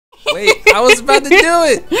Wait, I was about to do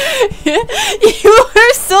it. You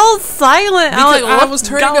were so silent. Because I'm like, I was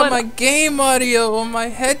turning up my game audio on my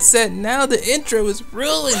headset. Now the intro is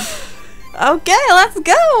ruined. Okay, let's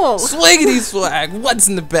go. Swiggity swag. What's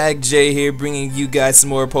in the bag? Jay here, bringing you guys some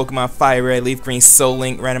more Pokemon FireRed, LeafGreen, Soul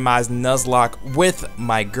Link, Randomized Nuzlocke with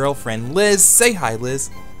my girlfriend Liz. Say hi, Liz.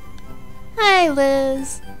 Hi,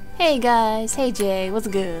 Liz. Hey, guys. Hey, Jay. What's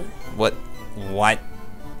good? What?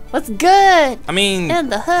 What's good? I mean, in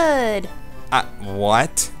the hood.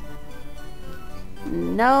 What?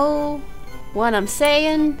 Know what I'm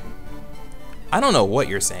saying? I don't know what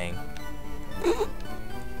you're saying.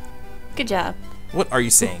 Good job. What are you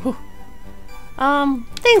saying?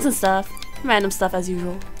 Things and stuff. Random stuff as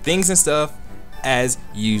usual. Things and stuff as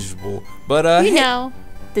usual. But you know,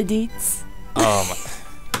 the deets. Oh my.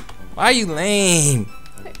 Why are you lame?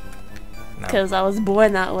 Because I was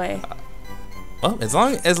born that way. Well, as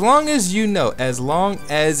long as you know,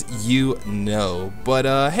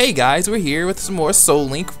 But hey guys, we're here with some more Soul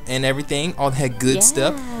Link and everything, all that good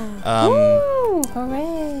stuff. Woo!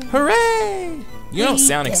 Hooray! Hooray! You don't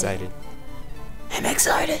sound excited. I'm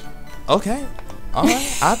excited. Okay. All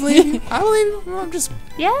right. I believe you. I'm just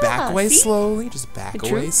back away slowly. Just back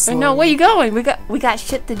away slowly. No, where you going? We got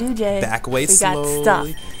shit to do, Jay. Back away slowly. We got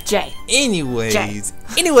stuff, Jay. Anyways,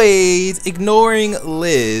 ignoring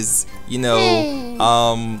Liz. You know,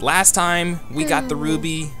 last time we got the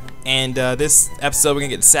Ruby, and this episode we're gonna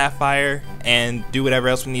get the Sapphire and do whatever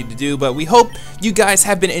else we need to do. But we hope you guys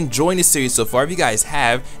have been enjoying the series so far. If you guys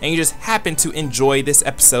have, and you just happen to enjoy this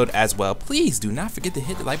episode as well, please do not forget to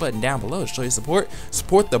hit the like button down below to show your support.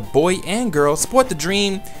 Support the boy and girl, support the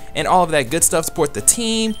dream, and all of that good stuff. Support the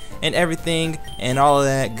team and everything, and all of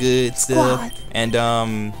that good stuff. And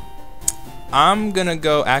I'm gonna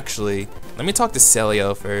go. Actually, let me talk to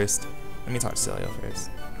Celio first.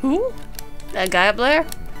 Who? That guy up there?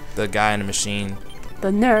 The guy in the machine. The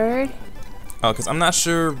nerd. Oh, because I'm not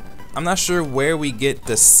sure where we get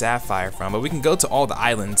the Sapphire from, but we can go to all the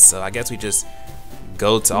islands, so I guess we just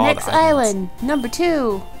go to all the islands. Next island, number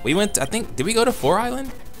 2. We went to, I think, did we go to 4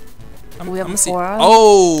 Island? We have 4 Island?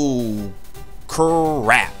 Oh,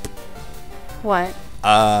 crap. What?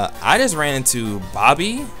 I just ran into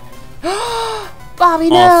Bobby. Bobby,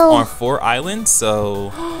 no. On 4 Island,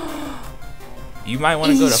 so you might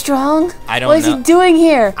want to go to. Is he strong? I don't know. What is he doing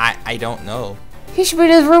here? I don't know. He should be in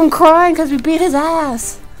his room crying because we beat his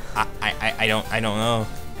ass. I don't know.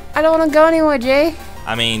 I don't want to go anywhere, Jay.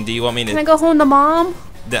 I mean, do you want me to? Can I go home to Mom?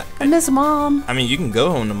 I miss Mom. I mean, you can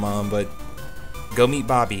go home to Mom, but go meet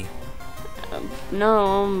Bobby.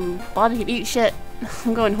 No, Bobby can eat shit.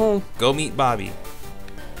 I'm going home. Go meet Bobby.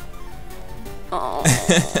 Oh,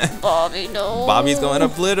 Bobby, no. Bobby's going to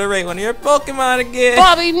obliterate one of your Pokemon again.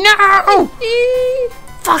 Bobby, no!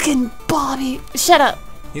 Fucking Bobby. Shut up.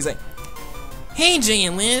 He's like, hey, Jay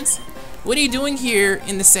and Liz. What are you doing here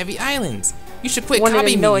in the Sevi Islands? You should quit copying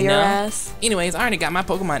me, you know? Ass. Anyways, I already got my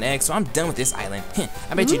Pokemon eggs, so I'm done with this island.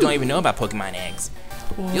 I bet you don't even know about Pokemon eggs.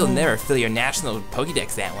 You'll never fill your national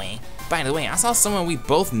Pokédex that way. By the way, I saw someone we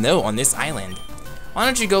both know on this island. Why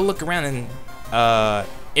don't you go look around and,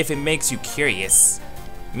 if it makes you curious.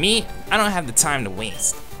 Me, I don't have the time to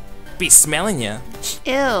waste. Be smelling ya.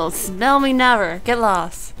 Ew, smell me never. Get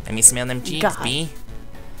lost. Let me smell them cheeks, B.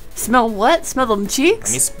 Smell what? Smell them cheeks?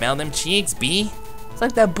 Let me smell them cheeks, B. It's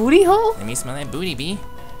like that booty hole? Let me smell that booty, B.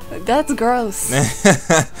 That's gross.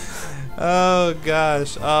 Oh,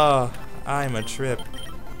 gosh. Oh, I'm a trip.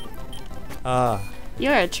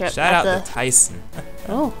 You're a trip. Shout out to Tyson.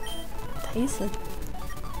 Oh, Tyson.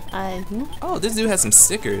 Oh, this dude has some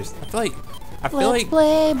stickers. I feel like.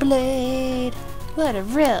 Play Blade. Let it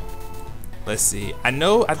rip. Let's see. I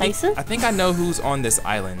think I know who's on this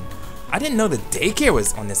island. I didn't know the daycare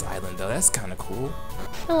was on this island though. That's kind of cool.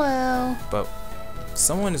 Hello. But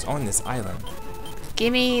someone is on this island.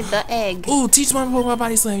 Give me the egg. Ooh, teach my Pokemon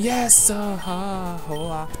Body Slam. Yes. Oh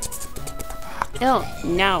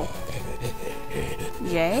no.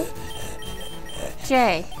 Jay.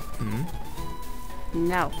 Jay.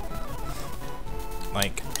 No.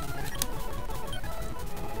 Like,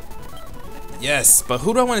 yes, but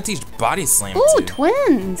who do I want to teach Body Slam to? Ooh,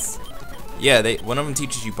 twins. Yeah, one of them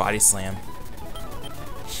teaches you Body Slam.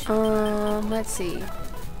 Let's see.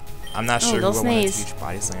 I'm not sure who I want to teach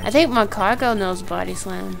Body Slam. I think my cargo knows Body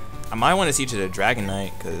Slam. I might want to teach it a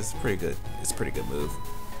Dragonite because it's pretty good. It's a pretty good move.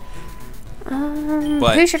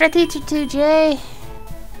 But who should I teach it to, Jay?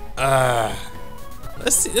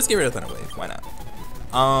 Let's see. Let's get rid of Thunder Wave. Why not?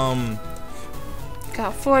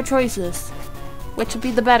 Got 4 choices. Which would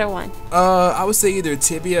be the better one? I would say either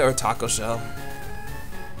Tibia or Taco Shell.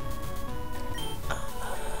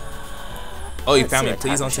 Oh, you Let's found see me. what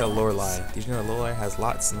Please don't type tell of Lorelai. Did you know Lorelai has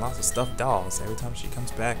lots and lots of stuffed dolls? Every time she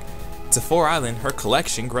comes back to 4 Island, her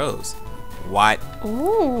collection grows. What?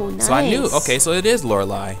 Ooh, nice. So I knew. Okay, so it is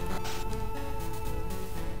Lorelai.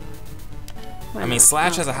 Why I mean, not?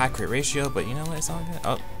 Slash has a high crit ratio, but you know what? It's all good.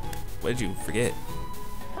 Oh, what did you forget?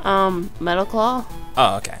 Metal Claw.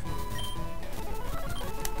 Oh, okay.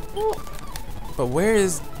 But where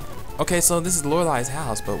is... Okay, so this is Lorelai's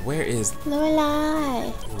house, but where is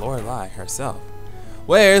Lorelai. Lorelai herself?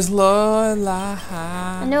 Where's Lorelai?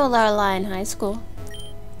 I knew a Lorelai in high school.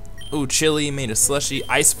 Ooh, Chili made a slushy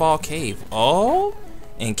icefall cave. Oh,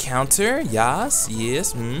 encounter. Yes,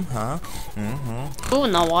 yes. Ooh,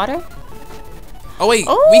 in the water. Oh wait,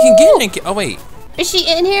 Ooh. we can get in. Oh wait. Is she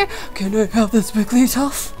in here? Can I have this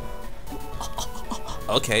Wigglytuff?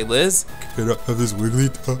 Okay, Liz. Can I have this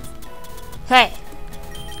Wigglytuff? Hey.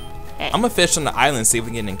 I'm gonna fish on the island, see if we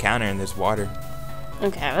can get an encounter in this water.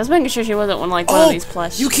 Okay, I was making sure she wasn't one of these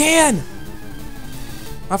plush. You can!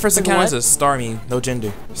 My first Like encounter is what? a Starmie, no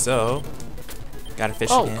gender. So, gotta fish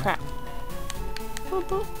Oh, again. crap.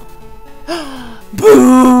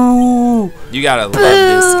 Boo! You gotta love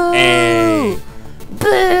this. Hey! Boo!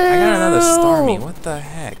 I got another Starmie. What the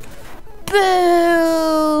heck?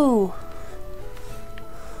 Boo!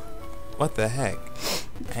 What the heck?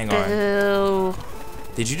 Hang on. Boo.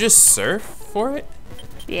 Did you just surf for it?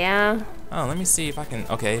 Yeah. Oh, let me see if I can.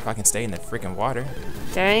 Okay, if I can stay in the freaking water.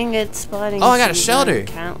 During its spotting Oh, I got a season, shelter.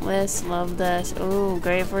 Countless love this. Ooh,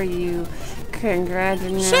 great for you.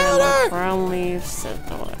 Congratulations. Shelter! Brown leaves.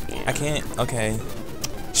 Yeah. I can't. Okay.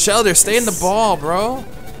 Shelter, stay in the ball, bro.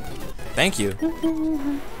 Thank you.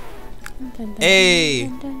 Hey.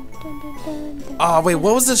 Oh wait,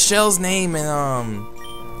 what was the shell's name in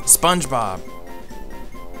SpongeBob?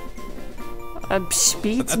 I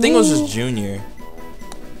think it was just Junior.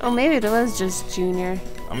 Oh, maybe it was just Junior.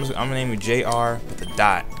 I'm gonna name you JR with a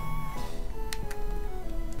dot.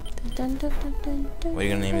 What are you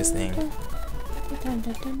gonna name this thing?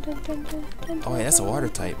 Oh wait, that's a water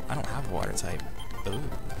type. I don't have a water type. Ooh.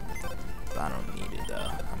 But I don't need it though.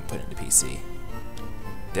 I'm putting it in the PC.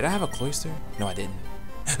 Did I have a cloister? No, I didn't.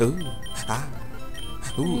 Ooh. Ah.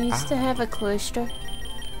 Ooh. I used to have a cloister.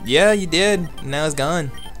 Yeah, you did. Now it's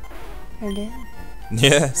gone. I did.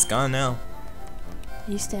 Yeah, it's gone now.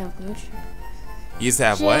 I used to have a cloister. You used to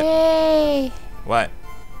have what? Jay, What?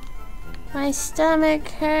 my stomach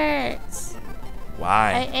hurts.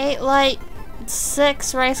 Why? I ate like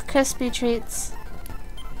 6 Rice Krispie treats.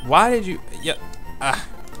 Why did you? Yeah.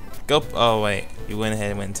 Go. Oh wait. You went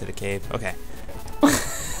ahead and went into the cave. Okay.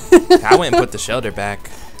 I went and put the shelter back.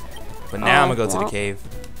 But now I'm gonna go to the cave.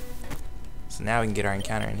 So now we can get our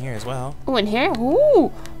encounter in here as well. Oh, in here?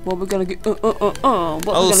 Ooh. What we gonna get? What we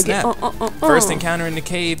gonna snap. get? First encounter in the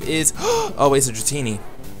cave is. Oh wait, it's a Dratini.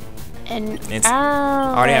 And It's,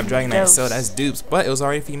 I already have Dragonite, Ariados. so that's dupes. But it was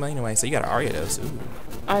already female anyway, so you got an Ariados. Ooh.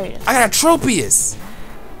 Ariados. I got a Tropius.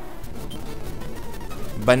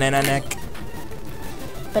 Banana neck.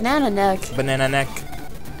 Banana neck. Banana neck.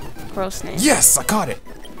 Gross name. Yes, I caught it.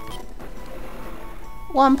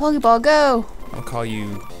 One Pokeball, go. I'll call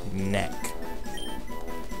you Neck.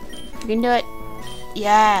 You can do it.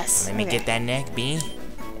 Yes. Let me get that neck, B.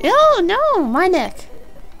 Ew, no, my neck.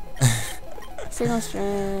 Single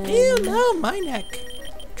strand. Ew, no, my neck.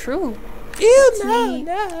 True. Ew, me.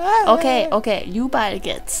 no. Okay, you about to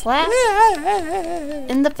get slapped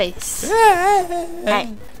in the face.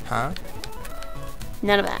 Hey, Huh?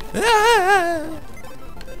 none of that.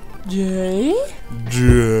 Jay?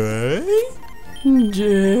 Jay?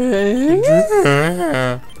 Jay?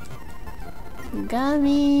 Jay?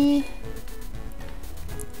 Gummy.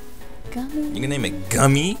 Gummy. You can name it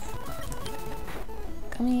Gummy?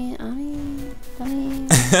 Gummy. Gummy.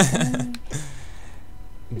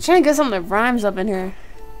 I'm trying to get something that rhymes up in here.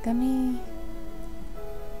 Gummy.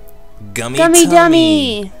 Gummy Gummy Tummy.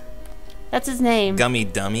 Dummy. That's his name. Gummy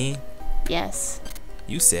Dummy? Yes.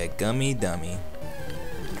 You said Gummy Dummy.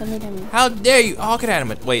 Gummy Dummy. How dare you? Oh, I could have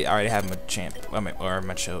him. Wait, I already have him a champ. Or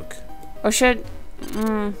my choke. Or should.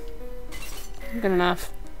 Good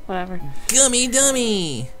enough. Whatever. Gummy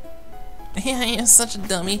Dummy! You're such a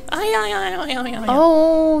dummy.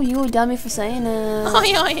 Oh, you a dummy for saying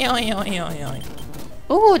it.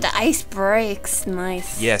 Ooh, the ice breaks.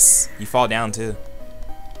 Nice. Yes, you fall down too.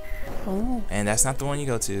 Oh. And that's not the one you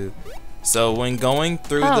go to. So when going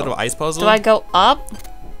through the little ice puzzle. Do I go up?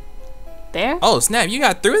 There? Oh, snap, you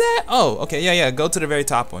got through that? Oh, okay, yeah, go to the very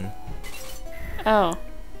top one. Oh.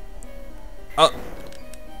 Oh.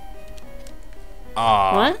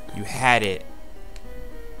 Aw, What? you had it.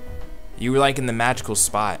 You were like in the magical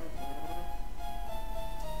spot.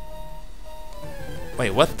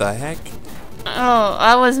 Wait, what the heck? Oh,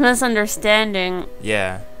 I was misunderstanding.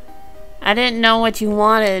 Yeah. I didn't know what you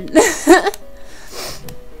wanted.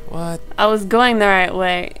 What? I was going the right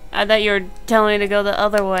way. I thought you were telling me to go the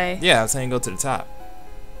other way. Yeah, I was saying go to the top.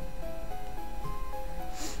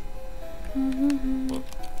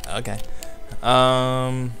 Okay.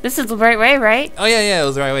 This is the right way, right? Oh yeah, it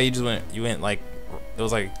was the right way. You went like, it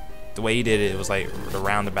was like the way you did it. It was like the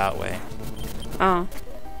roundabout way. Oh.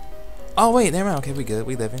 Oh wait, never mind. Okay, we good.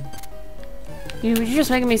 We living. You're just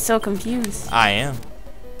making me so confused. I am.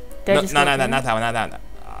 No, not that one. Not that one.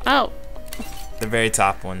 Oh. The very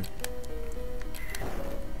top one.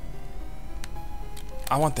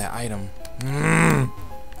 I want that item.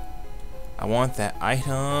 I want that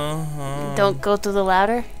item. Don't go through the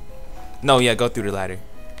ladder? No, yeah, go through the ladder.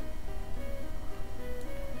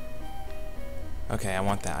 Okay, I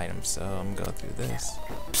want that item, so I'm gonna go through this.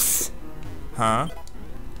 Psst. Huh?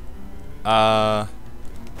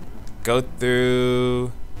 Go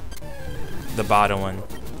through the bottom one.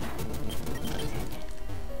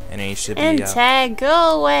 And then you should be tag,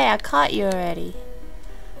 go away. I caught you already.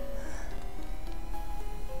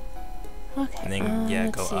 Okay. And then, yeah,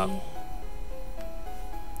 go up.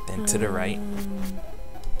 Then to the right.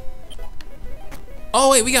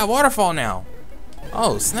 Oh, wait, we got waterfall now.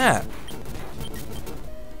 Oh, snap.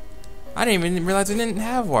 I didn't even realize we didn't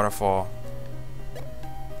have waterfall.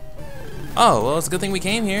 Oh, well, it's a good thing we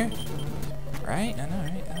came here. Right? I know,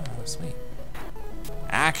 right? Oh, sweet.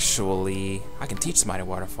 Actually, I can teach somebody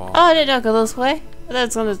waterfall. Oh, I did not go this way.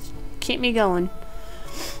 That's gonna keep me going.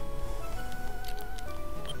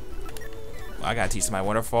 I gotta teach somebody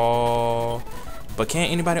waterfall. But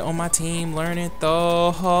can't anybody on my team learn it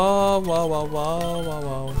though? Oh,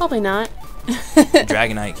 whoa. Probably not.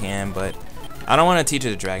 Dragonite can, but I don't want to teach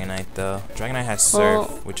it to Dragonite though. Dragonite has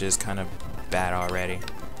Surf, which is kind of bad already.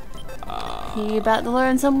 You about to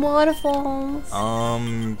learn some waterfalls?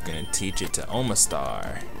 I'm gonna teach it to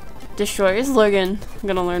Omastar. Destroyer's looking. I'm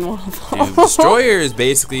gonna learn waterfalls. Dude, Destroyer is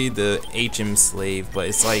basically the HM slave, but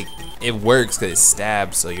it's like it works because it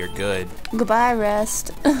stabs, so you're good. Goodbye,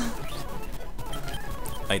 rest.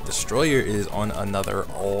 Like Destroyer is on another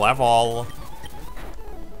level.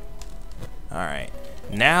 Alright.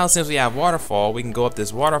 Now since we have waterfall, we can go up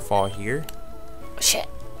this waterfall here. Shit.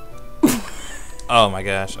 Oh my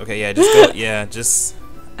gosh. Okay, yeah, just go yeah.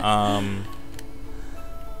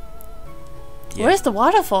 Where's the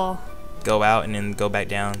waterfall? Go out and then go back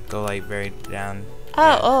down. Go like very down. Oh,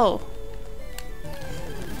 yeah. oh.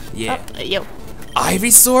 Yeah. Yo.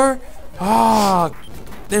 Ivysaur? Ah,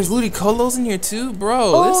 there's Ludicolo's in here too?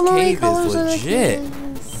 Bro, this cave is legit.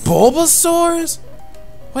 Bulbasaurs?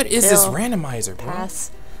 What is this randomizer, bro?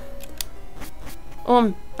 Pass.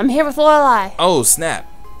 I'm here with Lorelei. Oh, snap.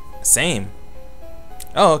 Same.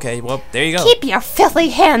 Oh, okay. Well, there you go. Keep your filthy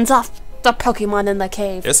hands off the Pokemon in the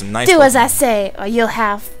cave. There's some nice Do Pokemon. as I say, or you'll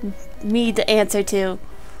have me to answer to.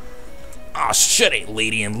 Aw, shut it,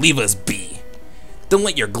 lady, and leave us be. Don't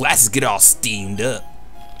let your glasses get all steamed up.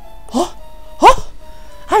 Oh,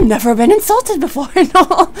 I've never been insulted before.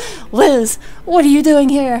 No, Liz, what are you doing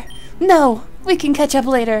here? No, we can catch up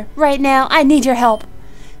later. Right now, I need your help.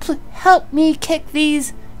 Help me kick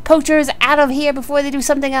these poachers out of here before they do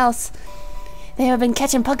something else. They have been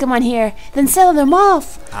catching Pokemon here, then selling them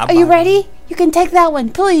off. Are you ready? You can take that one,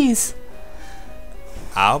 please.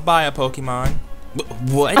 I'll buy a Pokemon.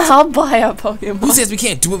 What? I'll buy a Pokemon. Who says we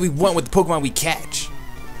can't do what we want with the Pokemon we catch?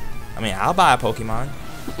 I mean, I'll buy a Pokemon.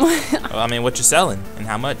 Well, I mean, what you're selling and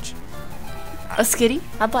how much? A Skitty?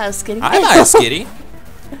 I'll buy a Skitty. I buy a Skitty.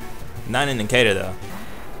 Not in Decatur though.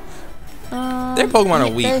 Their Pokemon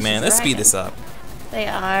are weak, man. Let's speed this up. They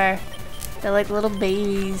are. They're like little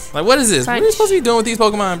babies. Like, what is this? What are you supposed to be doing with these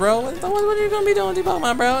Pokemon, bro? What are you going to be doing with these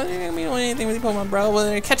Pokemon, bro? You're going to be doing anything with these Pokemon, bro?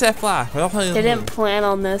 Well, catch that fly. They didn't plan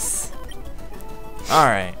on this.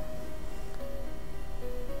 Alright.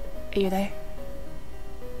 Are you there?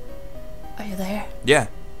 Are you there? Yeah.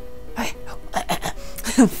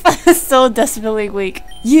 So desperately weak.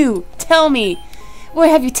 You, tell me, where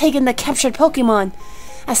have you taken the captured Pokemon?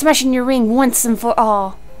 I smash in your ring once and for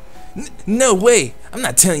all. No way! I'm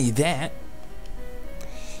not telling you that.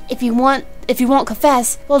 If you won't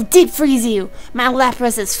confess, we'll deep freeze you. My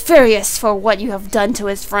Lapras is furious for what you have done to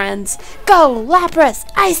his friends. Go, Lapras!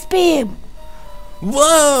 Ice Beam!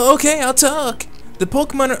 Whoa, okay, I'll talk. The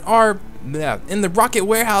Pokemon are in the Rocket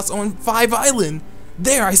Warehouse on 5 Island.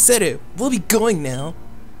 There, I said it. We'll be going now.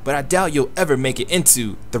 But I doubt you'll ever make it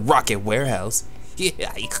into the Rocket Warehouse.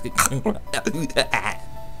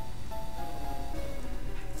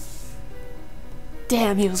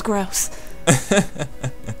 Damn, he was gross.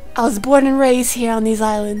 I was born and raised here on these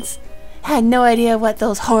islands. I had no idea what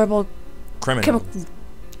those horrible Criminal.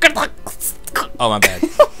 Oh, my bad.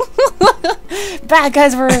 Bad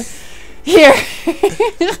guys were here.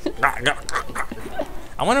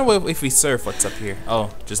 I wonder if we surf, what's up here.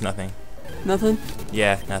 Oh, just nothing. Nothing?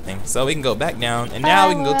 Yeah, nothing. So we can go back down, and now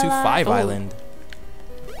we can go to 5 Island.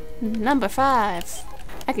 Number 5.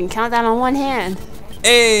 I can count that on one hand.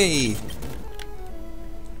 Hey!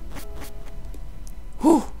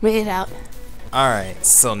 Whew, made it out. Alright,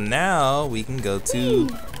 so now we can go to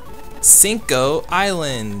Cinco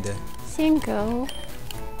Island. Cinco.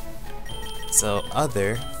 So,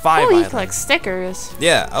 other 5 Oh, you Island. collect stickers.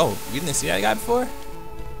 Yeah, oh, you didn't see that guy before?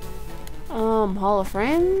 Hall of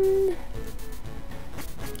Friend.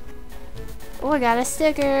 Oh, I got a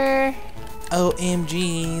sticker.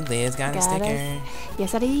 OMG, Liz got a sticker.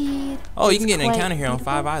 Yes, I did. Oh, you can get an encounter here on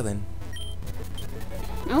 5 Island.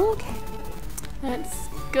 Okay. Let's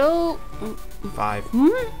go. 5.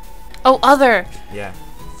 Oh, other. Yeah.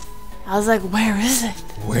 I was like, where is it?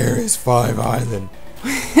 Where is 5 Island?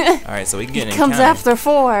 Alright, so we can get an Comes encounter. after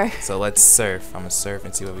 4. So let's surf. I'm gonna surf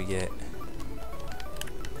and see what we get.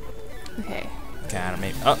 Okay. Okay, I don't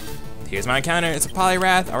maybe. Oh, here's my encounter. It's a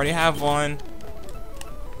Polyrath. I already have one.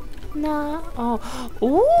 No. Oh.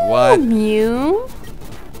 Ooh. What? Mew.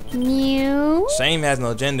 Mew. Shame has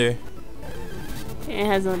no gender. It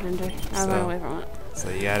has no gender. I'll run away from it. So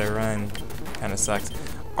you gotta run. Kinda sucks.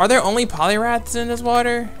 Are there only Polyraths in this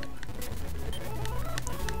water?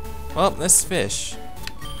 Well, let's fish.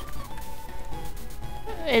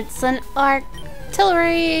 It's an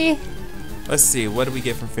artillery. Let's see, what do we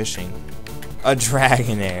get from fishing? A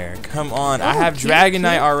Dragonair. Come on, I have cute,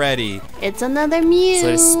 Dragonite cute. already. It's another Mew. So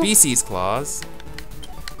there's species clause.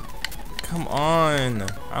 Come on.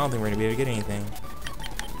 I don't think we're gonna be able to get anything.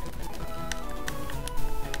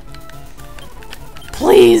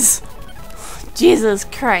 Please. Jesus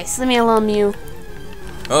Christ. Leave me alone, Mew.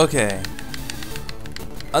 Okay.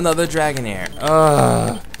 Another Dragonair.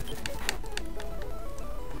 Ugh.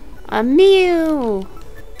 A Mew.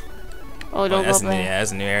 Oh, don't that's go new, back. yeah,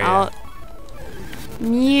 that's a new area.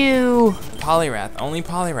 Mew. Polyrath. Only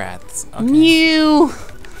Polyraths. Okay. Mew.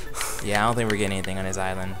 Yeah, I don't think we're getting anything on this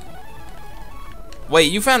island. Wait,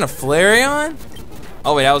 you found a Flareon?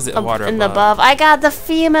 Oh wait, that was the water in above. the above. I got the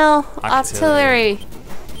female Artillery. artillery.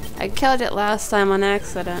 I killed it last time on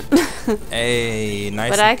accident. Hey, nice.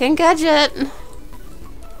 But I can catch it.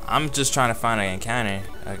 I'm just trying to find an encounter.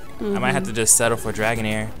 I might have to just settle for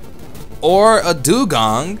Dragonair. Or a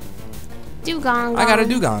Dugong. Dugong. I got a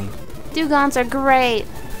Dugong. Dugongs are great.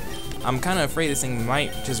 I'm kind of afraid this thing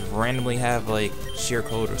might just randomly have like sheer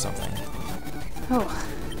code or something. Oh.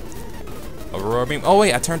 Aurora beam. Oh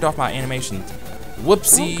wait, I turned off my animations.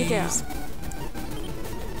 Whoopsies. Oh, good job.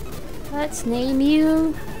 Let's name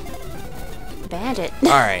you Bandit.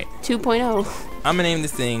 Alright. 2.0. I'm gonna name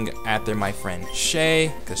this thing after my friend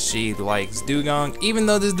Shay, because she likes Dugong. Even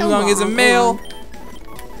though this Dugong is a male,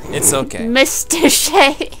 it's okay. Mr.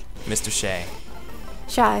 Shay. Mr. Shay.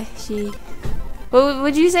 Shy. She. What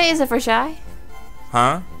would you say? Is it for shy?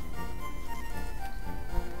 Huh?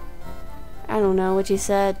 I don't know what you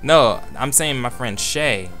said. No, I'm saying my friend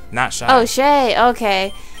Shay, not Shy. Oh, Shay.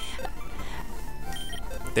 Okay.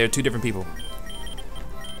 They're two different people.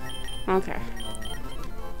 Okay.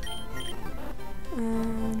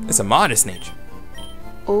 It's a modest nature.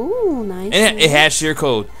 Oh, nice. And it has sheer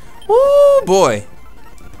code. Woo, boy.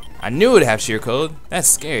 I knew it'd have sheer code. That's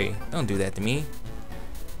scary. Don't do that to me.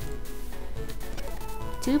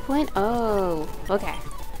 2.0. Okay.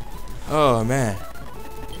 Oh, man.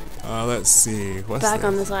 Let's see. What's Back this?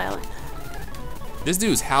 on this island. This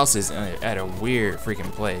dude's house is at a weird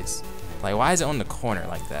freaking place. Like, why is it on the corner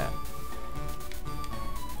like that?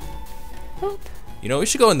 Oop. You know, we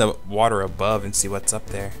should go in the water above and see what's up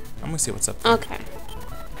there. I'm gonna see what's up there. Okay.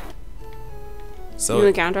 So, New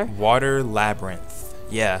encounter? Water Labyrinth.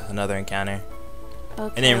 Yeah, another encounter.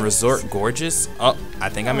 Okay. And then Resort Gorgeous. Oh, I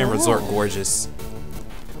think I'm in Resort Gorgeous.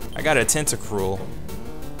 I got a Tentacruel.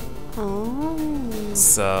 Oh.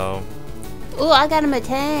 So. Ooh, I got him a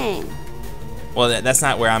tang. Well, that's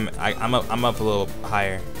not where I'm up a little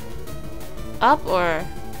higher. Up or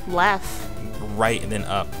left? Right and then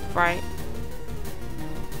up. Right.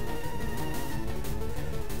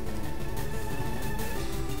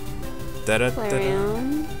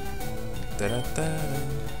 Flareon.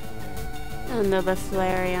 Another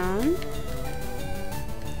Flareon.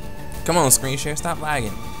 Come on, screen share, stop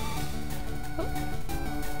lagging.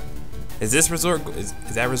 Is this resort? Is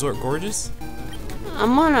that Resort Gorgeous?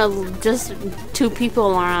 I'm on a just 2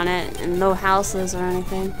 people are on it and no houses or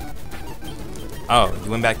anything. Oh,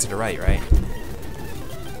 you went back to the right, right?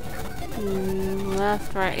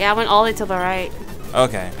 Left, right. Yeah, I went all the way to the right.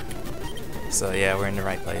 Okay. So yeah, we're in the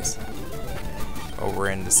right place. Or we're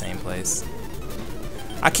in the same place.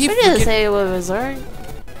 I keep forgetting. Say what resort.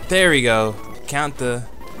 There we go. Count the...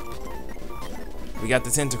 We got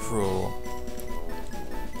the tentacruel.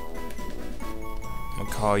 I'm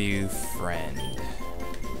gonna call you friend.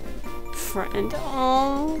 Friend?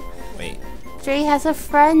 Oh. Wait. Dre has a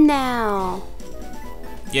friend now.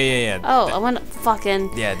 Yeah. Oh, I want to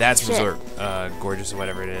fucking... Yeah, that's shit. Resort Gorgeous or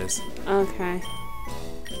whatever it is. Okay.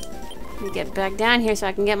 Let me get back down here so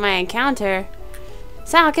I can get my encounter.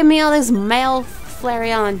 Sal, give me all this male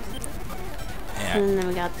Flareon. Yeah. And then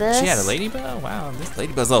we got this. She had a ladybug? Wow, this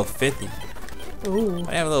ladybug's level 50. Ooh.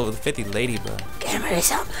 I have a level 50 ladybug. Get me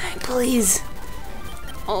something, please.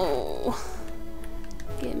 Oh.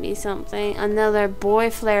 Give me something. Another boy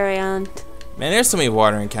Flareon. Man, there's so many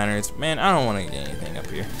water encounters. Man, I don't want to get anything up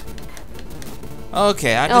here.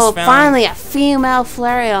 Okay, I just found... finally a female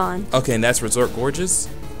Flareon. Okay, and that's Resort Gorgeous?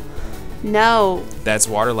 No. That's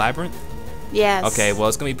Water Labyrinth? Yes. Okay, well,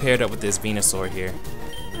 it's going to be paired up with this Venusaur here.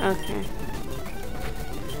 Okay.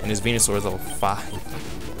 And this Venusaur is level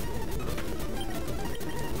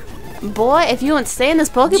 5. Boy, if you want to stay in this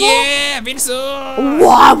Pokeball... Yeah, Venusaur!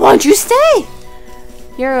 Why won't you stay?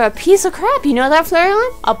 You're a piece of crap. You know that,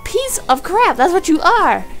 Flareon? A piece of crap. That's what you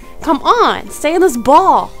are. Come on. Stay in this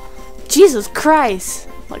ball. Jesus Christ.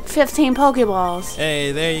 Like 15 Pokeballs.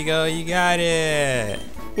 Hey, there you go. You got it.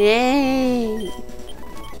 Yay.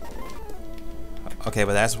 Okay,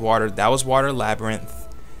 but that's water. That was Water Labyrinth.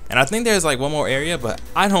 And I think there's like one more area, but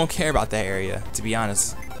I don't care about that area, to be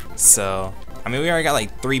honest. So, I mean, we already got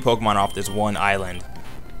like 3 Pokemon off this one island.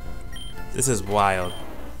 This is wild.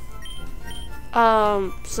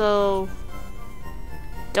 So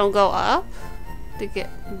don't go up to get.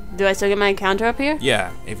 Do I still get my encounter up here?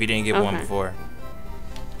 Yeah, if you didn't get one Okay. before.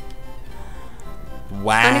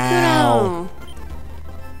 Wow.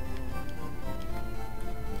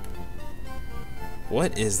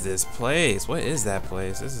 What is this place? What is that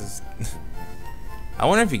place? This is. I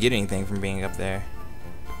wonder if you get anything from being up there.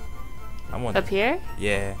 I wonder. Up here?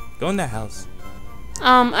 Yeah, go in that house.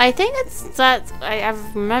 I think it's that. I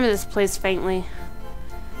remember this place faintly.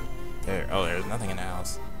 There's nothing in the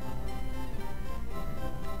house.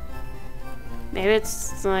 Maybe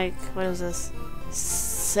it's like, what is this?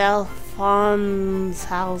 Selfon's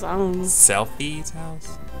house. I don't know. Selfie's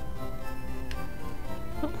house?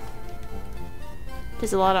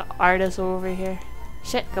 There's a lot of artists over here.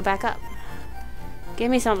 Shit, go back up. Give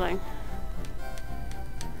me something.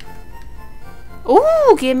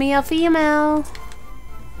 Ooh, give me a female.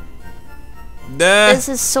 Duh. This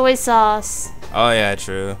is soy sauce. Oh yeah,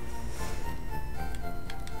 true.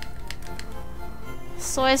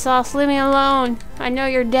 Soy sauce, leave me alone. I know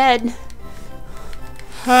you're dead.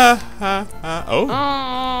 Ha ha ha. Oh.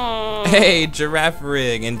 Oh. Hey, Giraffe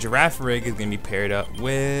Rig. And Giraffe Rig is gonna be paired up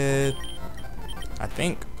with, I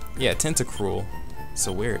think, yeah, Tentacruel. It's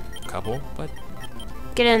a weird couple, but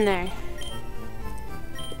Get in there.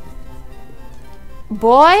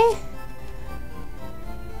 Boy?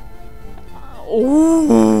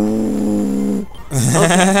 Ooh.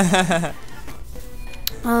 Okay.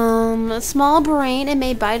 A small brain. It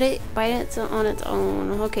may bite it on its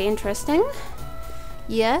own. Okay, interesting.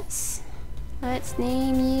 Yes. Let's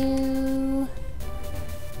name you.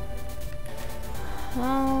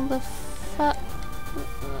 How the fuck?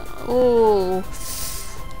 Ooh.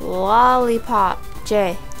 Lollipop.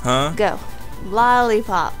 J. huh? Go.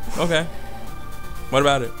 Lollipop. Okay. What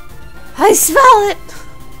about it? I smell it.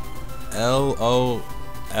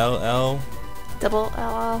 L-O-L-L Double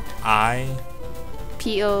L I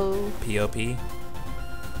P-O. P-O-P.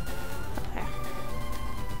 Okay.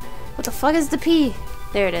 What the fuck is the P?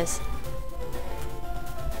 There it is.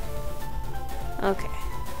 Okay.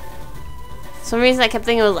 For some reason I kept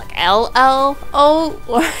thinking it was like L-L-O.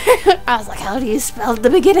 I was like, how do you spell the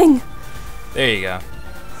beginning? There you go.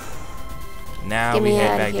 Now Get we me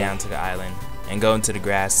head outta back here. down to the island and go into the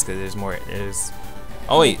grass because there's more.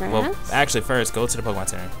 Oh wait, well Grass? actually first go to the Pokemon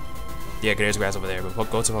Center. Yeah, 'cause there's grass over there, but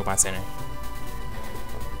go to Pokemon Center.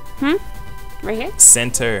 Right here?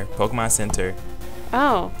 Center, Pokemon Center,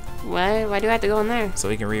 Oh. Why do I have to go in there? so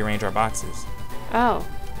we can rearrange our boxes. Oh.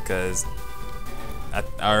 Because,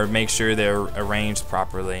 or make sure they're arranged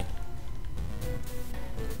properly.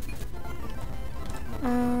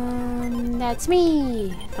 That's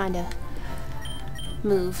me. Kinda.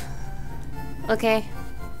 Move. Okay.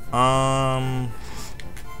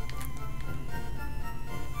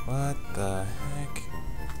 What the heck?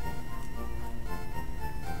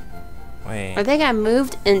 Wait. I think I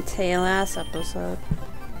moved into last episode,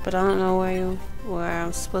 but I don't know where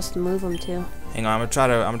I'm supposed to move them to. Hang on, I'm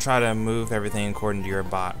gonna try to move everything according to your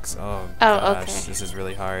box. Oh gosh, okay. this is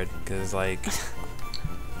really hard because like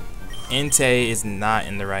Entei is not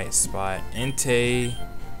in the right spot. Entei.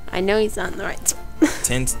 I know he's not in the right spot.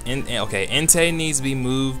 Okay, Entei needs to be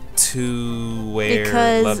moved to where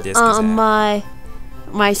because Love Disc is at.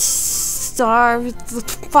 my star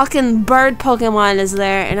fucking bird Pokemon is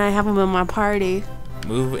there, and I have him in my party.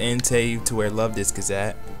 Move Entei to where Love Disc is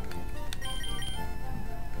at.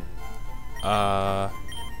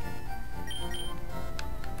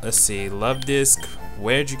 Let's see, Love Disc.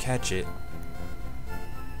 Where'd you catch it?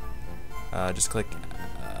 Just click.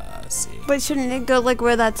 Let's see. But shouldn't it go like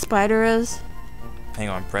where that spider is? Hang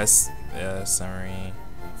on, press summary.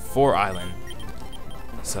 4 Island.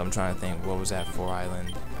 So I'm trying to think, what was that 4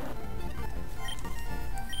 Island?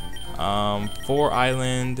 4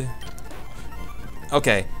 Island.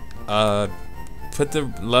 Okay. Put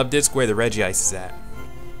the Love Disc where the Regice is at.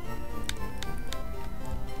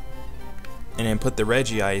 And then put the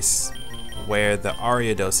Regice where the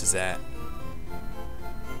Ariados is at.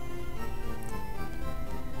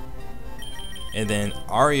 And then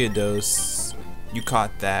Ariados, you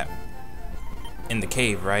caught that in the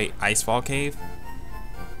cave, right? Icefall Cave?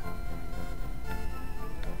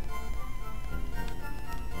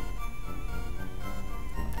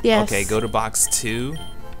 Yes. Okay, go to box 2.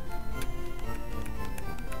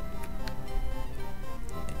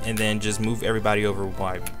 And then just move everybody over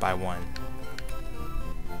by 1.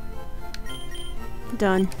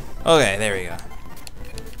 Done. Okay, there we go.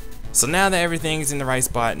 So now that everything's in the right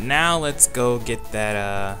spot, now let's go get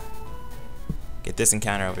that get this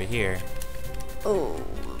encounter over here. Oh.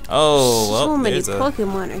 Oh, well, so many there's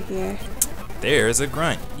Pokemon are here. There's a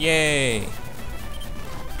grunt. Yay.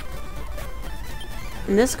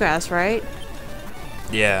 In this grass, right?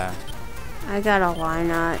 Yeah. I got a why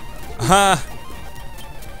not. Ha.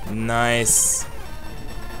 Nice.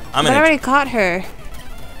 I already caught her.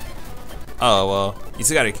 Oh well, we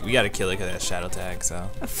gotta kill it because that's Shadow Tag. So.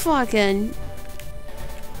 Fucking.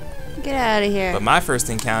 Get out of here. But my first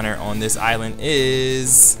encounter on this island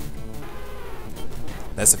is.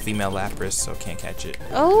 That's a female Lapras, so can't catch it.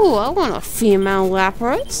 Oh, I want a female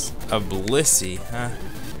Lapras. A Blissey, huh?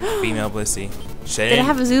 Female Blissey. Did I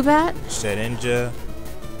have a Zubat? Shedinja.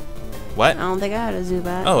 What? I don't think I had a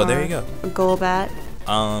Zubat. Oh, there you go. A Golbat.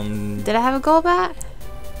 Did I have a Golbat?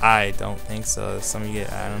 I don't think so. Some of you,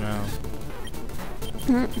 I don't know.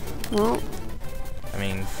 Well. I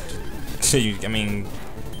mean,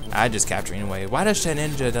 I just capture anyway. Why does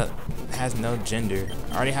Shedinja has no gender?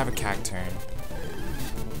 I already have a Cacturn.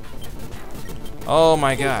 Oh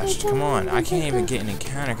my gosh, come on. I can't even get an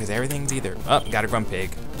encounter because everything's either... Oh, got a Grumpig.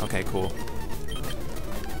 Okay, cool.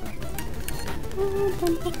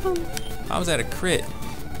 How was that a crit?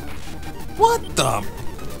 What the?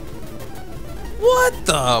 What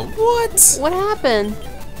the? What? What happened?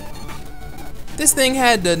 This thing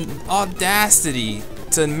had the audacity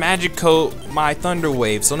to magic coat my Thunder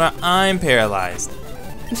Wave, so now I'm paralyzed.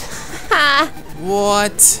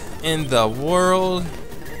 What in the world?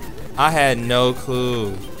 I had no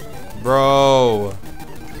clue. Bro.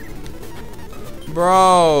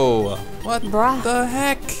 What the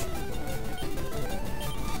heck?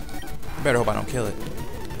 Better hope I don't kill it.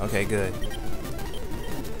 Okay, good.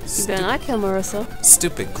 You better not kill Marissa.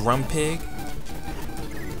 Stupid Grumpig.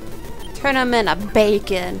 Turn him into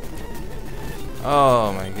bacon.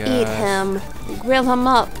 Oh my god. Eat him. Grill him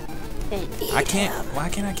up. And eat him. Why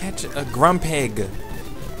can't I catch a Grumpig?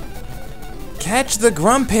 Catch the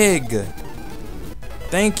Grumpig!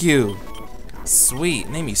 Thank you. Sweet.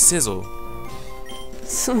 Name me Sizzle.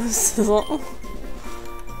 Sizzle.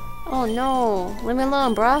 Oh no. Leave me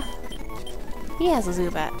alone, bruh. He has a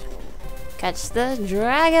Zubat. Catch the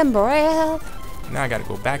Dragon Breath. Now I gotta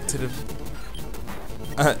go back to the...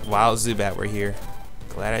 Wild Zubat, we're here.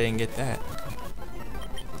 Glad I didn't get that.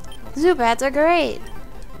 Zubats are great.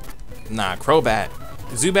 Nah, Crobat.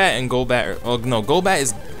 Zubat and Golbat oh no, Golbat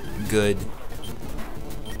is good.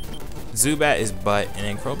 Zubat is butt, and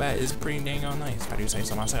then Crobat is pretty dang on nice. How do you say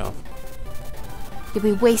so myself? You'll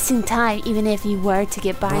be wasting time even if you were to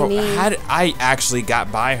get by me. How did I actually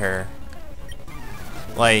got by her?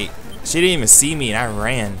 Like, she didn't even see me and I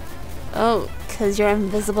ran. Oh, cause you're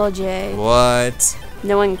invisible, Jay. What?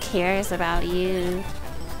 No one cares about you.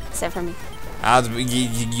 Except for me.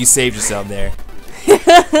 You saved yourself there.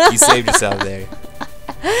 You saved yourself there.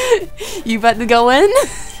 You about to go in?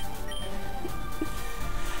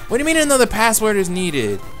 What do you mean another password is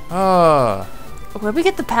needed? Oh. Where'd we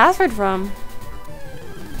get the password from?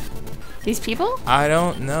 These people? I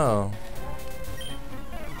don't know.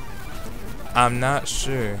 I'm not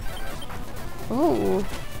sure. Ooh.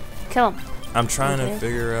 Kill him. I'm trying to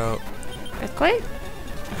figure out. Earthquake?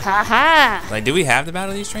 Haha! Like, do we have to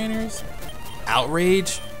battle these trainers?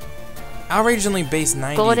 Outrage? Outrage only base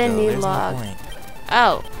 90 Golden though. There's no Nuzlocke. point.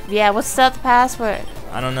 Oh, yeah, what's the password?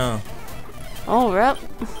 I don't know. Oh, rip.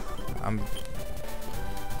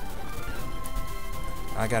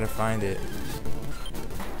 I gotta find it.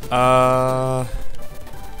 Run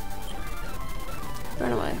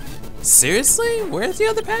away. Seriously? Where's the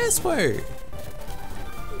other password?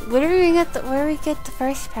 Where do we get the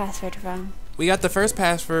first password from? We got the first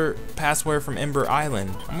password from Ember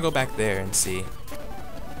Island. I'm gonna go back there and see.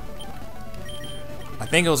 I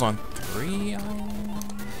think it was on 3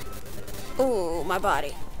 islands. Oh, my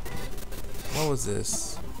body. What was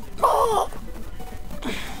this? I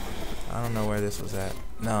don't know where this was at.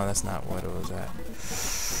 No, that's not what it was at.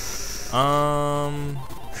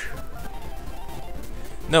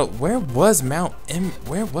 No, where was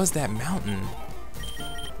where was that mountain?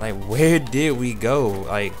 Like, where did we go?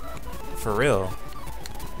 Like, for real?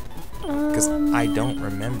 Because I don't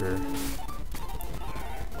remember.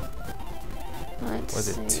 Was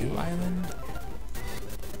it 2 island?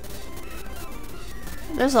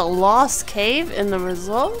 There's a lost cave in the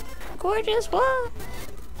result? Gorgeous, what?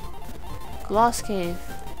 Lost cave.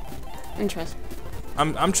 Interesting.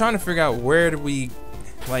 I'm trying to figure out where do we,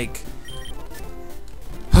 like,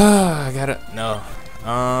 I gotta, no.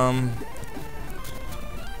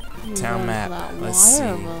 Town map, let's see.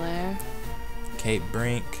 Over there. Cape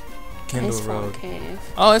Brink, Kendall Ice Fall Road. Cave.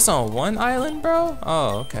 Oh, it's on 1 island, bro?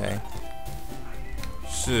 Oh, okay.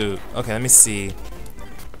 Shoot. Okay, let me see.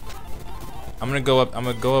 I'm gonna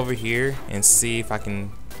go over here and see if I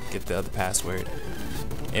can get the other password.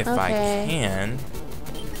 If I can,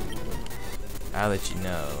 I'll let you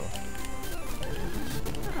know.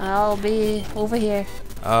 I'll be over here.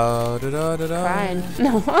 Oh, da-da-da-da. Crying.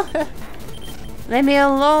 No. Leave me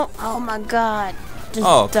alone. Oh my god.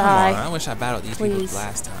 Just die. Come on. I wish I battled these people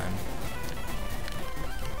last time.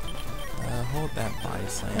 Hold that body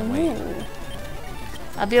slam. Wait.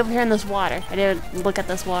 I'll be over here in this water. I didn't look at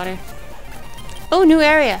this water. Oh, new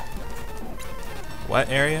area. What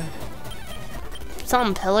area?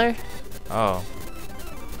 Some pillar. Oh.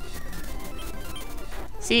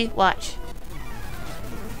 See, watch.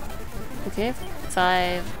 Okay,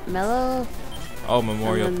 5 mellow. Oh,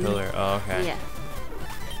 memorial pillar. Oh, okay. Yeah.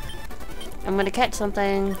 I'm gonna catch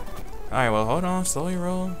something. Alright, well, hold on. Slowly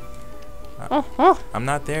roll. Oh. I'm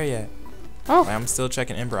not there yet. Oh. I'm still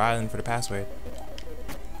checking Ember Island for the password.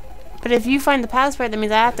 But if you find the password, that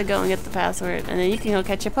means I have to go and get the password, and then you can go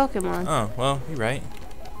catch your Pokemon. Oh, well, you're right.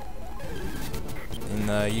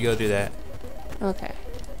 And you go do that. Okay.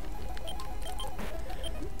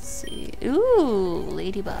 Let's see. Ooh,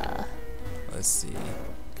 Ladybug. Let's see.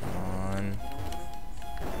 Come on.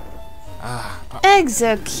 Ah. Eggs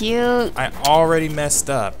are cute. I already messed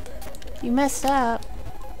up. You messed up.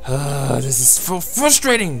 This is so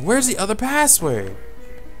frustrating. Where's the other password?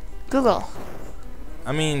 Google.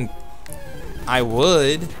 I mean, I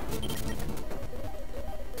would.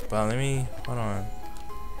 But let me hold on.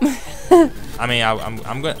 I mean,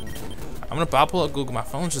 I'll pull up Google. My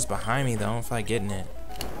phone's just behind me though. I don't feel like getting it.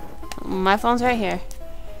 My phone's right here.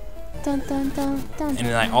 Dun, dun, dun, dun, And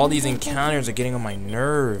then, like, all these encounters are getting on my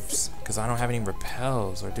nerves because I don't have any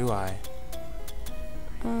repels, or do I?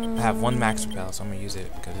 I have 1 max repel, so I'm gonna use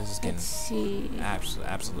it because this is getting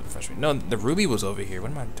absolutely frustrating. No, the Ruby was over here.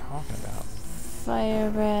 What am I talking about?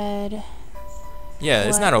 FireRed. Yeah,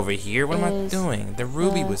 it's not over here. What am I doing? The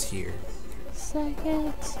Ruby was here.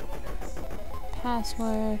 Second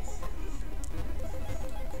password.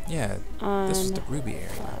 Yeah, this was the Ruby area.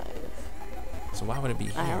 So why would it be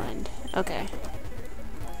here? Island. Okay.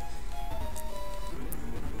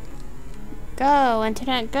 Go,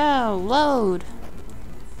 internet, go. Load.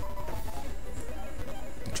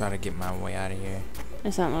 Try to get my way out of here.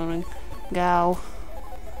 It's not loading. Go.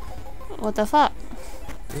 What the fuck?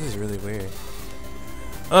 This is really weird.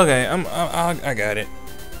 Okay, I got it.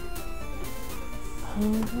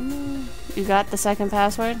 You got the second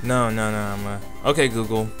password? No. Okay,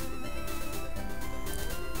 Google.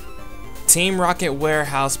 Team Rocket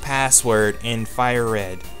Warehouse password in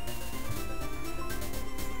FireRed.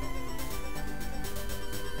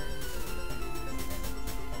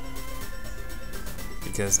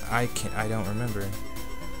 Because I don't remember.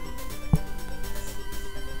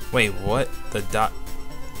 Wait, what? The dot.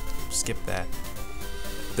 Skip that.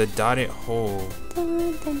 The dotted hole.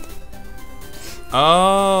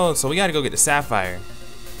 Oh, so we gotta go get the sapphire.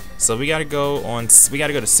 So we gotta go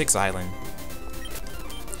to 6 Island.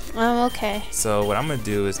 Oh, okay. So what I'm gonna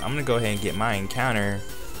do is I'm gonna go ahead and get my encounter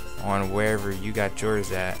on wherever you got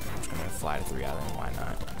yours at. I'm just gonna fly to 3 Island. Why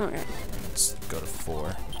not? Alright. Let's go to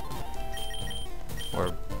 4.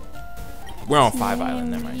 Or we're on 5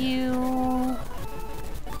 Island. Never mind. You.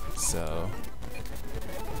 So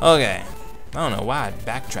okay. I don't know why I'd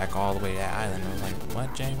backtrack all the way to that island. I was like,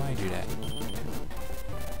 what, Jay? Why you do that?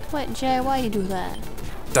 What, Jay? Why you do that?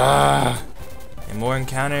 Duh! And more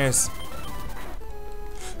encounters.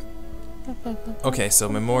 Okay, so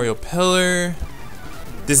Memorial Pillar.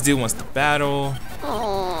 This dude wants to battle.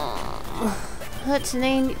 Oh, let's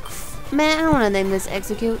name. Man, I don't want to name this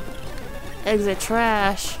Execute. Exit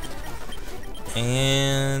Trash.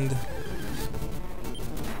 And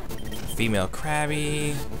female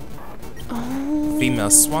Krabby. Oh. Female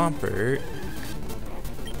Swampert.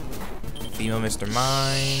 Female Mr.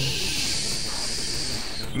 Mime.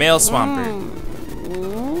 Male Swampert.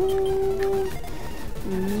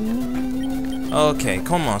 Okay,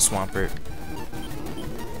 come on, Swampert.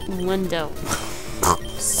 Window.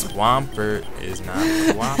 Swampert is not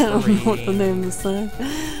I don't know what the cooperating. name is.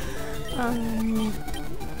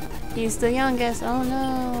 He's the youngest. Oh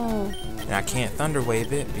no. And I can't Thunder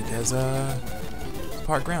Wave it because it's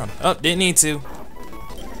part ground. Oh, didn't need to.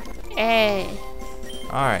 Hey.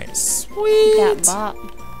 Alright, sweet. Got bop.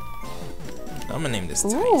 I'm gonna name this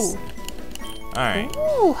Ooh. Tice. Alright.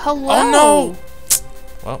 Ooh, hello. Oh no!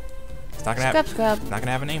 Well, it's not gonna Scrub. not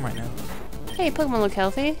gonna have a name right now. Hey, Pokemon look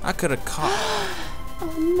healthy. I could have caught.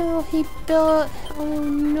 Oh no, he built. Oh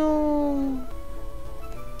no.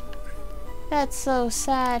 That's so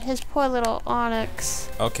sad. His poor little Onyx.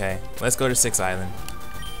 Okay, let's go to 6 Island.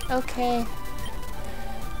 Okay.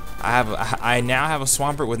 I now have a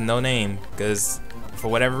Swampert with no name because for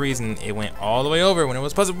whatever reason it went all the way over when it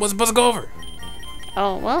wasn't supposed to go over.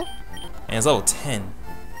 Oh well. And it's level 10.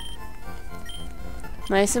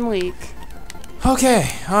 Nice and weak. Okay,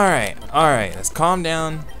 alright. Let's calm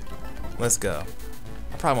down. Let's go.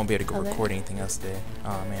 I probably won't be able to Okay. record anything else today.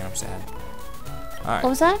 Oh man, I'm sad. Alright. What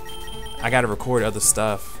was that? I gotta record other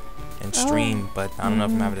stuff and stream, but I don't know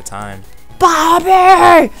if I'm having the time.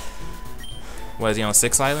 Bobby! What, is he on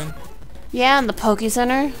 6 Island? Yeah, in the Poke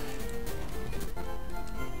Center.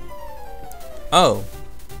 Oh.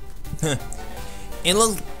 It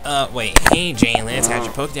looks, wait, hey Jane, let's have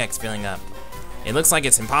your Pokedex filling up. It looks like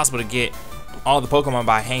it's impossible to get all the Pokemon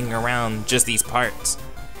by hanging around just these parts.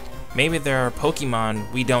 Maybe there are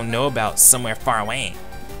Pokemon we don't know about somewhere far away.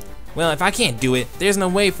 Well, if I can't do it, there's no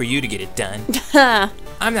way for you to get it done.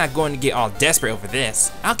 I'm not going to get all desperate over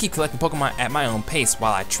this. I'll keep collecting Pokemon at my own pace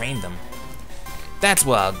while I train them. That's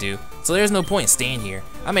what I'll do, so there's no point staying here.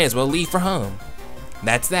 I may as well leave for home.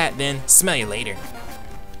 That's that then, smell you later.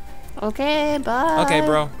 Okay, bye. Okay,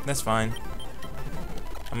 bro, that's fine.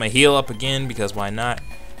 I'm gonna heal up again because why not?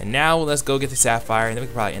 And now let's go get the Sapphire, and then we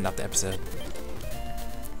can probably end off the episode.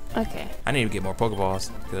 Okay. I need to get more Pokeballs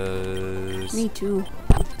because Me too.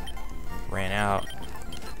 ran out.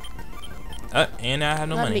 And I have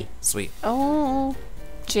no Let money. me- Sweet. Oh,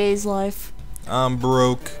 Jay's life. I'm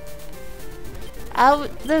broke.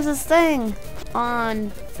 There's this thing on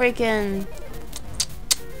freaking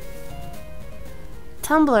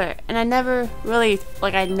Tumblr, and I never really,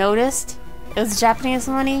 I noticed it was Japanese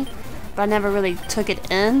money, but I never really took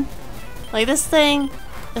it in. Like, this thing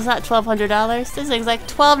is not $1,200. This thing's like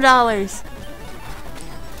 $12.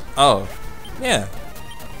 Oh, yeah,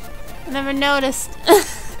 I never noticed.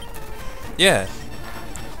 yeah.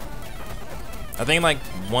 I think like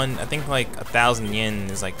 1,000 yen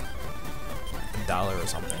is like $1 or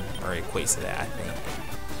something, or it equates to that, I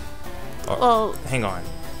think. Or, Well, hang on.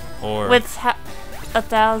 Or with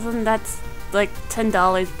 1,000, that's like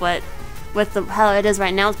 $10, but with how it is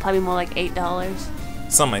right now, it's probably more like $8.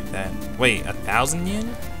 something like that. Wait, 1,000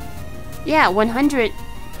 yen? Yeah, 100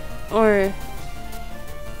 or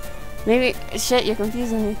maybe shit. You're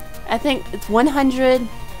confusing me. I think it's 100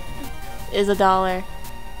 is $1,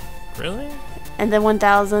 Really? and then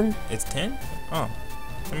 1,000. It's 10? Oh,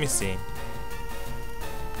 let me see.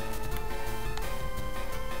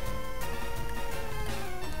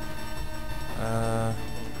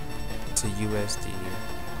 To USD.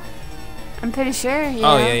 I'm pretty sure.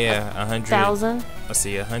 Yeah. Oh yeah, 100. 1,000. Let's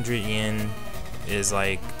see, 100 yen is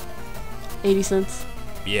like 80 cents.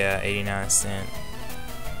 89 cent.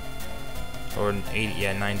 Or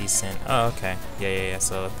 90 cent. Oh, okay. Yeah.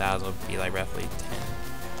 So 1,000 would be like roughly 10.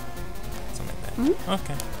 Something like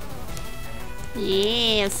that. Okay.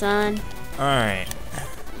 Yeah, son. Alright.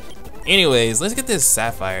 Anyways, let's get this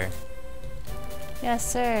Sapphire. Yes,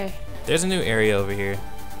 sir. There's a new area over here.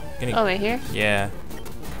 Oh, right here. Yeah.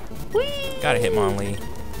 Whee! Gotta hit Hitmonlee.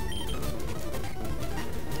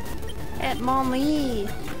 At Mommy.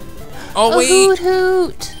 Oh, A wait! hoot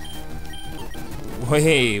hoot.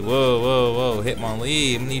 Wait, whoa.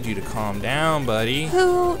 Hitmonlee, I need you to calm down, buddy.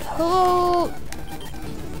 Hoot.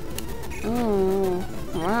 Ooh,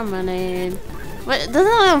 lemonade. What, doesn't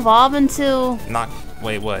it evolve into...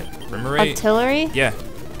 Wait, what? Remoraid? Artillery? Yeah.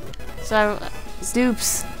 So,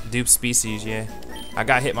 dupes. Dupe species, yeah. I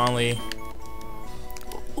got Hitmonlee.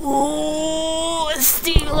 Ooh, a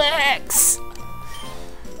Steelix!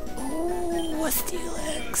 Ooh, a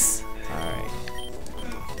Steelix. Alright.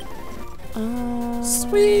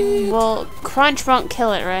 Sweet! Well, Crunch won't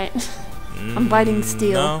kill it, right? I'm biting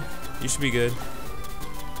steel. No, you should be good.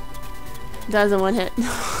 Doesn't one hit.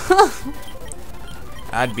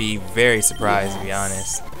 I'd be very surprised, to be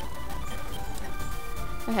honest.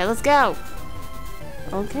 Okay, let's go.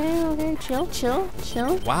 Okay, chill.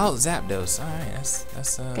 Wild Zapdos. Alright,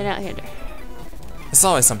 that's Get out here. it's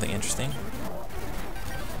always something interesting.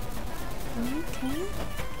 Okay.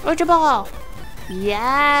 Ultra Ball!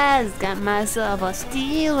 Yes! Got myself a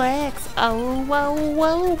Steelix! Oh,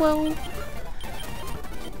 whoa.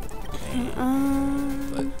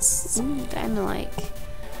 Let's Dynamite.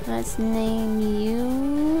 Let's name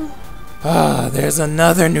you... there's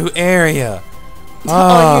another new area.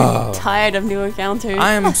 Oh, you're tired of new encounters.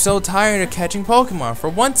 I am so tired of catching Pokemon. For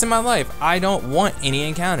once in my life, I don't want any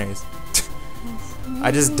encounters.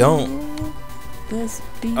 I just don't. This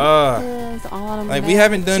beat is automatic. Like, we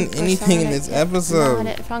haven't done anything in this episode.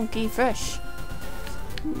 Not it funky fresh.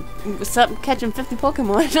 What's up catching 50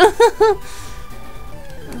 Pokemon?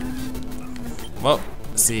 Well,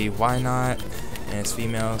 see, why not? And it's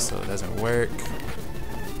female, so it doesn't work.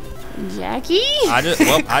 Jackie? I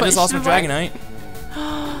just lost my Dragonite.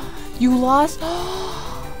 You lost?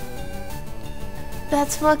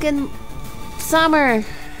 That's fucking Summer.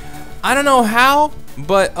 I don't know how,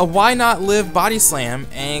 but a why not live body slam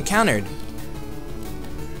and countered.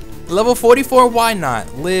 Level 44 why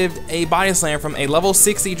not lived a body slam from a level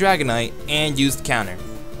 60 Dragonite and used counter.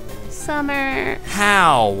 Summer.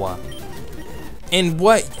 How? And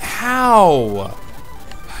what? How?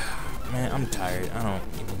 Man, I'm tired. I don't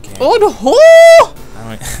even care. Oh, the hole!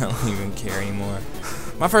 I don't even care anymore.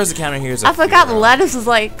 My first encounter here is I forgot Lettuce was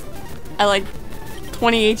like at like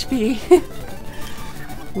 20 HP.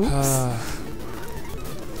 Oops.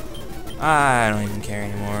 I don't even care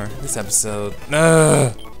anymore. This episode,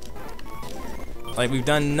 like, we've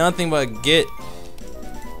done nothing but get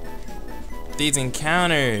these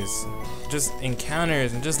encounters, just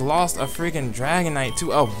encounters, and just lost a freaking Dragonite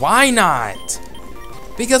to a why not?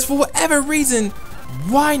 Because for whatever reason,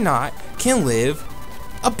 why not can live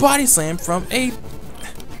a body slam from a...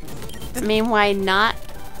 I mean, why not?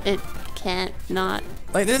 It can't not.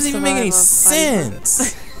 Like, that doesn't even make any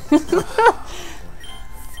sense.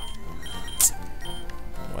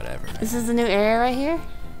 Whatever, man. This is the new area right here?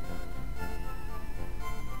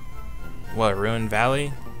 What, Ruined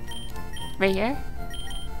Valley? Right here?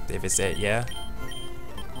 If it said yeah.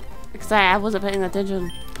 Because I wasn't paying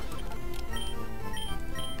attention.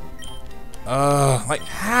 Like,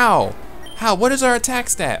 how? How? What is our attack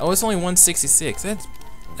stat? Oh, it's only 166.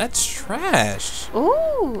 That's trash.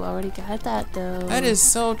 Ooh, already got that though. That is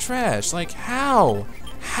so trash. Like, how?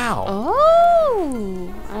 How?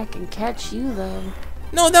 Oh, I can catch you though.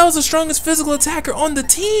 No, that was the strongest physical attacker on the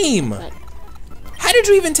team. But how did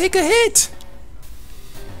you even take a hit?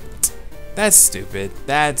 That's stupid.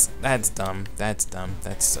 That's dumb. That's dumb.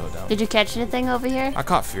 That's so dumb. did you catch anything over here? I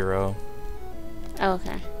caught Furo. Oh,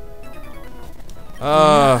 okay.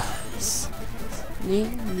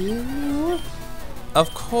 You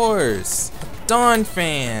Of course. Dawn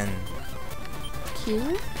fan.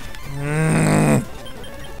 cute.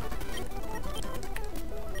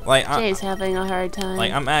 Like, Jay's having a hard time.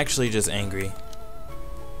 like, I'm actually just angry.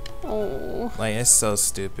 Oh. Like, it's so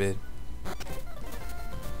stupid.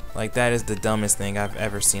 Like, that is the dumbest thing I've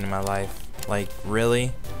ever seen in my life. Like,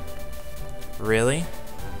 really? Really?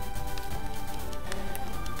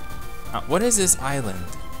 What is this island?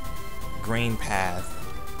 Green path.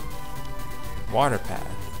 Water path.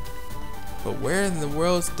 But where in the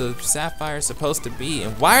world is the Sapphire supposed to be?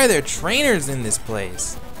 And why are there trainers in this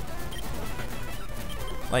place?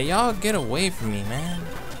 Like, y'all get away from me, man.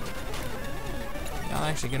 Y'all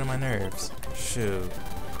actually get on my nerves. Shoot.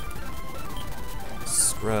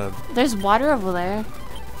 Scrub. There's water over there.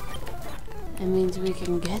 It means we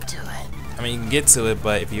can get to it. I mean, you can get to it,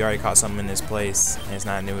 but if you already caught something in this place and it's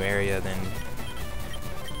not a new area, then you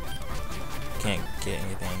can't get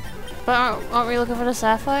anything. But aren't we looking for the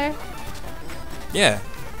sapphire? Yeah.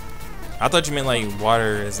 I thought you meant like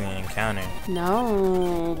water is an encounter.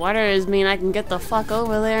 No, water is mean I can get the fuck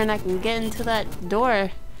over there and I can get into that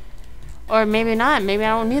door. Or maybe not. Maybe I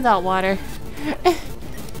don't need that water.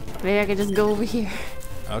 Maybe I could just go over here.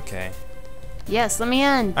 Okay. Yes, let me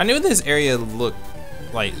in. I knew this area looked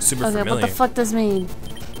like super familiar. What the fuck does this mean?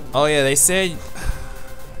 Oh yeah, they said.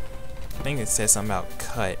 I think it said something about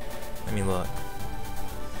cut. Let me look.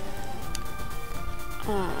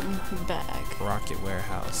 Bag. Rocket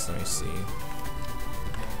warehouse. Let me see.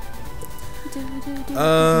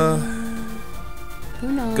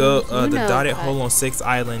 Who knows? Go the dotted hole on 6th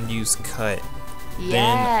island. Use cut.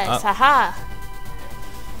 Yes, haha.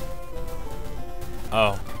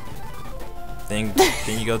 Oh. Then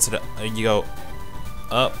you go to the you go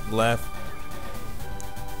up, left,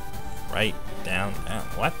 right, down.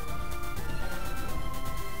 What?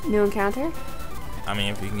 New encounter? I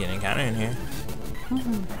mean, if you can get an encounter in here.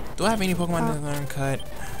 Do I have any Pokemon that learn cut?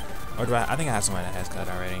 Or do I think I have someone that has cut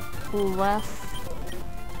already. Left.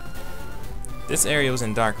 This area was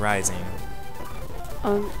in Dark Rising.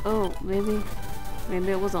 Oh, maybe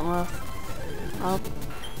it wasn't left. Up.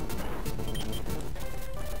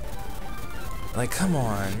 Like, come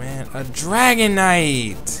on, man. A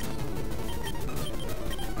Dragonite!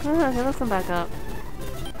 Oh, okay, let's come back up.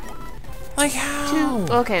 Like, how?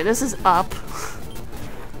 Okay, this is up.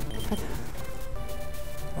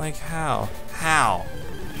 Like, how? How?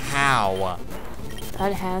 How?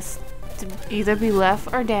 That has to either be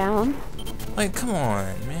left or down. Like, come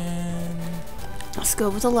on, man. Let's go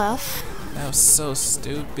with the left. That was so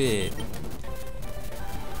stupid.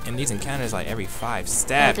 And these encounters like every 5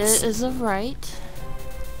 steps. That is the right.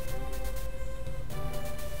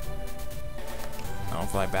 I don't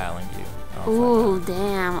feel like battling you. Ooh,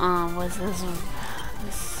 damn. What's this?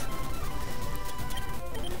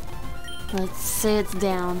 Let's say it's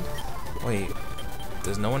down. Wait,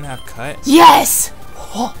 does no one have cut? Yes!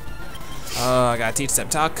 Oh, I gotta teach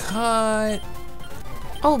Sceptile cut.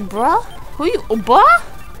 Oh, bruh? Who you? Oh, bruh?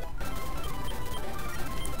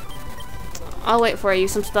 I'll wait for you.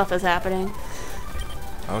 Some stuff is happening.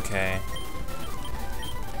 Okay.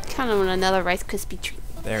 Kind of want another Rice Krispie treat.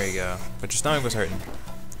 There we go. But your stomach was hurting.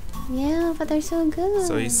 Yeah, but they're so good.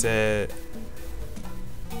 So he said...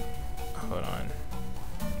 Hold on.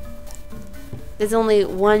 There's only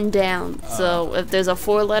one down. So if there's a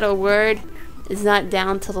 4-letter word, it's not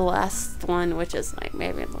down to the last one, which is like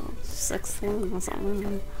maybe the 6th one or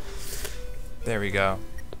something. There we go.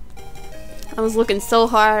 I was looking so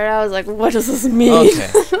hard. I was like, what does this mean?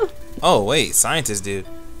 Okay. Oh, wait. Scientist dude.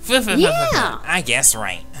 Yeah. I guess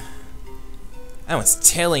right. I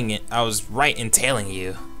was right in telling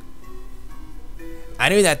you. I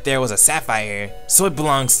knew that there was a sapphire, so it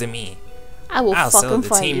belongs to me. I'll sell it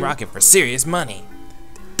to Team Rocket for serious money.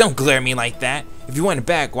 Don't glare at me like that. If you want it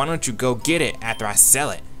back, why don't you go get it after I sell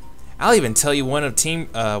it? I'll even tell you one of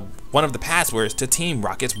the passwords to Team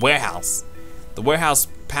Rocket's warehouse. The warehouse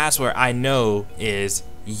password I know is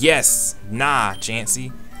yes, nah,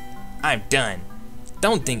 Jancy. I'm done.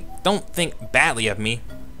 Don't think badly of me,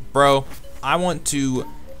 bro. I want to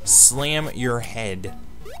slam your head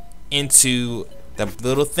into the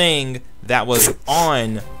little thing that was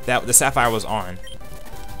on, that the sapphire was on.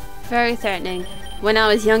 Very threatening. When I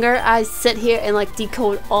was younger, I sit here and like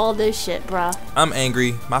decode all this shit, bruh. I'm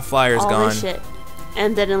angry. My flyer's gone. All this shit.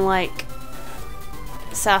 And then in like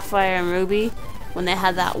Sapphire and Ruby, when they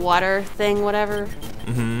had that water thing, whatever,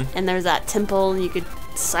 and there's that temple and you could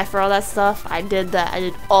decipher all that stuff, I did that. I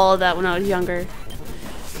did all of that when I was younger.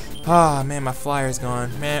 Ah, man, my flyer's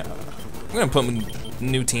gone. Man, I'm gonna put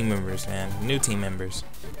new team members, man. New team members.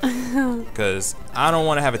 Because I don't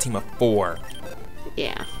want to have a team of 4.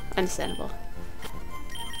 Yeah, understandable.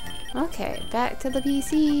 Okay, back to the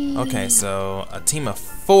PC. Okay, so a team of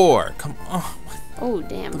 4. Come on. Oh,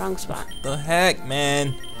 damn, wrong spot. The heck,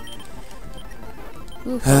 man.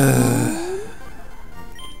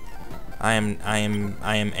 I am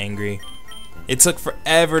angry. It took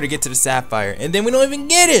forever to get to the sapphire, and then we don't even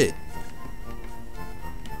get it.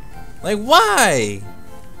 Like, why?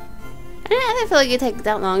 I didn't feel like it took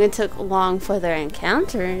that long. It took long for their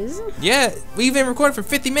encounters. Yeah, we even recorded for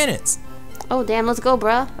 50 minutes. Oh, damn, let's go,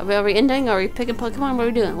 bruh. Are we ending? Are we picking Pokemon? What are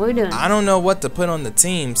we doing? What are we doing? I don't know what to put on the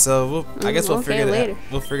team, so I guess we'll figure later.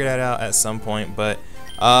 We'll figure that out at some point. But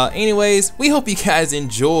anyways, we hope you guys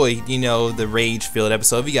enjoyed, the rage-filled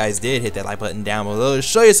episode. If you guys did, hit that like button down below to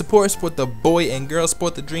show your support the boy and girl,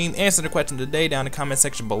 support the dream. Answer the question today down in the comment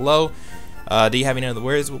section below. Do you have any other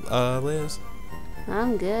words, Liz?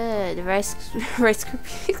 I'm good. Rice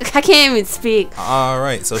Krispie. I can't even speak. All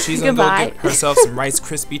right, so she's gonna go get herself some Rice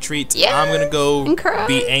Krispie treats. Yes, I'm gonna go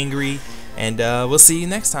be angry, and we'll see you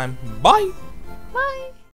next time. Bye. Bye.